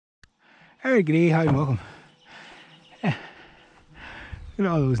Hey, good day, hi, and welcome. Look at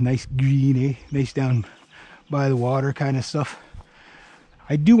all those nice green, nice down by the water kind of stuff.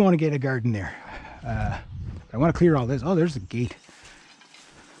 I do want to get a garden there. I want to clear all this. Oh, there's the gate.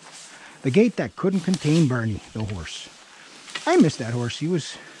 The gate that couldn't contain Barney, the horse. I miss that horse. He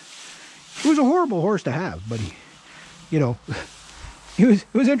was a horrible horse to have, but he, it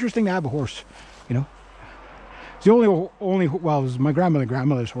was interesting to have a horse, It's the only well, it was my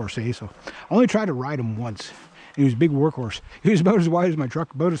grandmother's horse, so I only tried to ride him once. He was a big workhorse. He was about as wide as my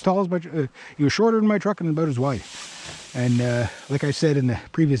truck, about as tall as my he was shorter than my truck and about as wide. And like I said in the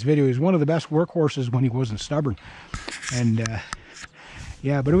previous video, he was one of the best workhorses when he wasn't stubborn. And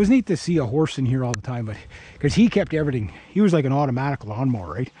yeah, but it was neat to see a horse in here all the time, but because he kept everything. He was like an automatic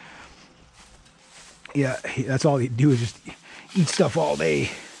lawnmower, right? Yeah, that's all he'd do is just eat stuff all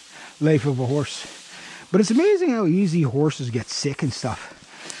day. Life of a horse. But it's amazing how easy horses get sick and stuff.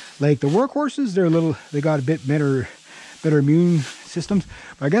 Like the workhorses, they got a bit better immune systems.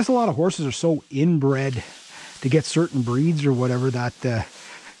 But I guess a lot of horses are so inbred to get certain breeds or whatever that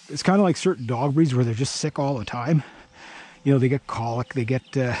it's kind of like certain dog breeds where they're just sick all the time. They get colic, they get,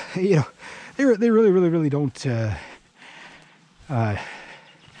 they really don't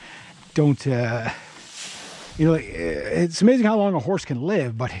it's amazing how long a horse can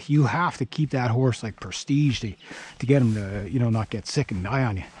live, but you have to keep that horse like prestige to get him to, not get sick and die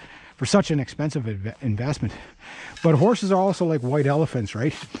on you for such an expensive investment. But horses are also like white elephants,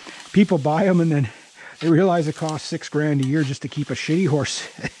 right? People buy them and then they realize it costs $6 grand a year just to keep a shitty horse.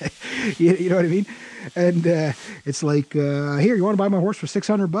 you know what I mean? And it's like, here, you want to buy my horse for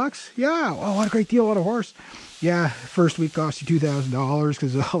 $600? Yeah, oh, what a great deal on a horse. Yeah, first week cost you $2,000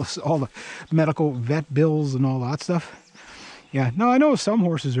 because all the medical vet bills and all that stuff. Yeah, no, I know some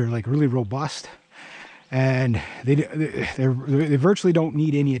horses are like really robust and they virtually don't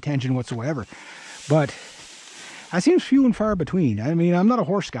need any attention whatsoever. But that seems few and far between. I mean, I'm not a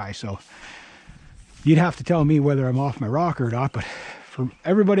horse guy, so you'd have to tell me whether I'm off my rocker or not. But for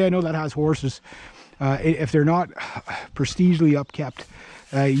everybody I know that has horses, if they're not prestigely upkept,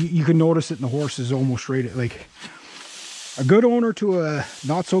 you can notice it in the horses almost right. Like a good owner to a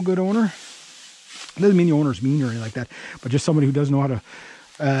not so good owner. It doesn't mean the owner's mean or anything like that, but just somebody who doesn't know how to.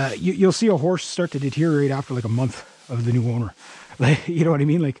 You'll see a horse start to deteriorate after like a month of the new owner. Like, you know what I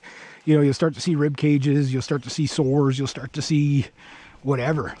mean? Like, you'll start to see rib cages, you'll start to see sores, you'll start to see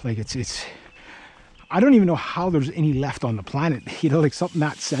whatever. Like it's. I don't even know how there's any left on the planet. Like something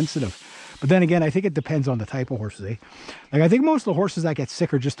that sensitive. But then again, I think it depends on the type of horses, eh? Like I think most of the horses that get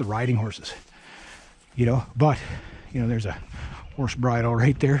sick are just the riding horses. But there's a horse bridle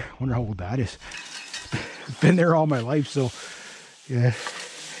right there. Wonder how old that is. It's been there all my life, so yeah.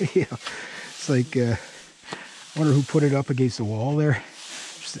 It's like wonder who put it up against the wall there.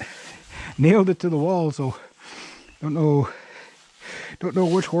 Just nailed it to the wall, so don't know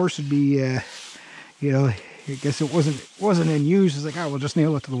which horse would be I guess it wasn't in use. It's like, we'll just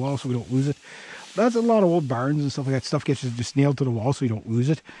nail it to the wall so we don't lose it. That's a lot of old barns and stuff like that. Stuff gets just nailed to the wall so you don't lose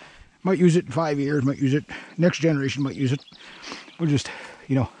it. Might use it in 5 years, might use it, next generation might use it. We'll just,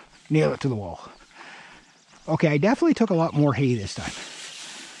 nail it to the wall. Okay, I definitely took a lot more hay this time.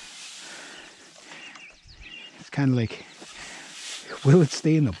 It's kind of like, will it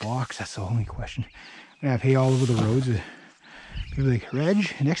stay in the box? That's the only question. I'm gonna have hay all over the roads. People are like,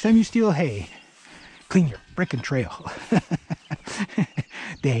 Reg, next time you steal hay, clean your frickin' trail.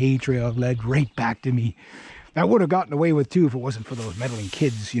 The hay trail led right back to me. I would have gotten away with too if it wasn't for those meddling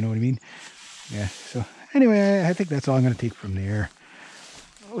kids, you know what I mean? Yeah, so anyway, I think that's all I'm going to take from there.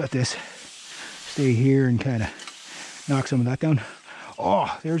 I'll let this stay here and kind of knock some of that down.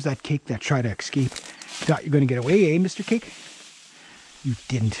 Oh, there's that cake that tried to escape. You thought you were going to get away, eh, Mr. Cake? You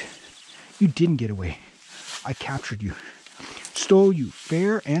didn't. You didn't get away. I captured you. Stole you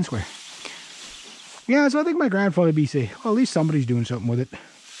fair and square. Yeah, so I think my grandfather would be say, well, at least somebody's doing something with it.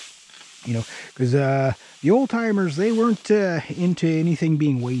 Because the old timers, they weren't into anything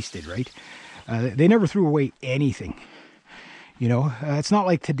being wasted, right? They never threw away anything. It's not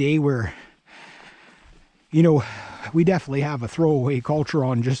like today where, we definitely have a throwaway culture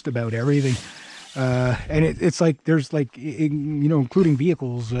on just about everything. And it's like, there's like, including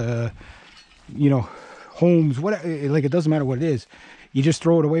vehicles, homes, like it doesn't matter what it is. You just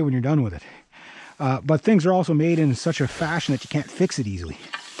throw it away when you're done with it. But things are also made in such a fashion that you can't fix it easily.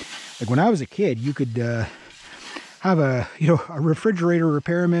 Like when I was a kid, you could have a refrigerator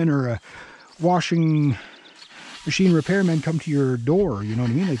repairman or a washing machine repairman come to your door. You know what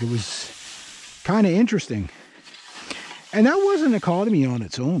I mean? Like it was kind of interesting. And that was an economy on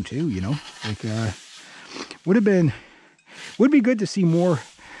its own too, Like would be good to see more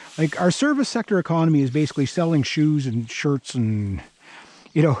Like our service sector economy is basically selling shoes and shirts and,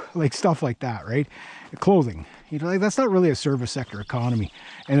 you know, like stuff like that, right? Clothing, you know, like that's not really a service sector economy.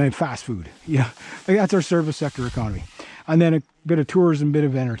 And then fast food, you know, like that's our service sector economy. And then a bit of tourism, bit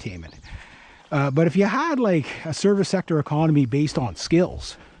of entertainment. But if you had like a service sector economy based on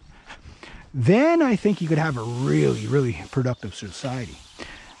skills, then I think you could have a really, really productive society.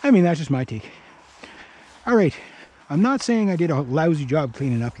 I mean, that's just my take. All right. I'm not saying I did a lousy job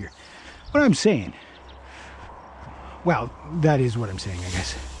cleaning up here. What I'm saying, well, that is what I'm saying, I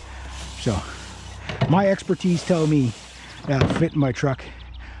guess. So, my expertise tell me that I'll fit in my truck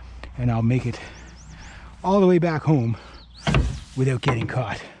and I'll make it all the way back home without getting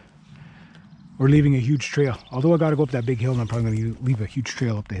caught or leaving a huge trail. Although I got to go up that big hill and I'm probably going to leave a huge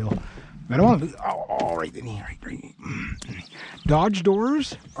trail up the hill. I don't want to, right the knee, right. Dodge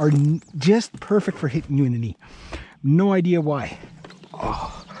doors are just perfect for hitting you in the knee. No idea why.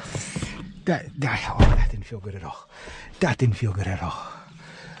 Oh, that didn't feel good at all. That didn't feel good at all.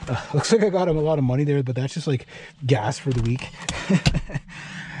 Looks like I got him a lot of money there, but that's just like gas for the week.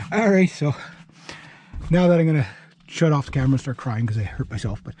 All right, so now that I'm gonna shut off the camera and start crying because I hurt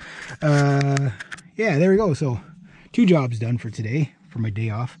myself, but yeah, there we go. So 2 jobs done for today for my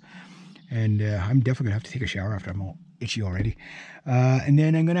day off, and I'm definitely gonna have to take a shower after I'm all itchy already, and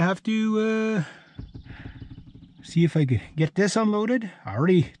then I'm gonna have to see if I could get this unloaded. I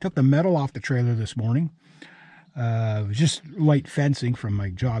already took the metal off the trailer this morning. It was just light fencing from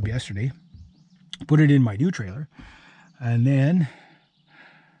my job yesterday. Put it in my new trailer. And then,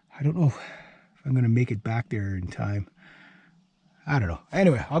 I don't know if I'm going to make it back there in time. I don't know.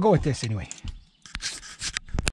 Anyway, I'll go with this anyway.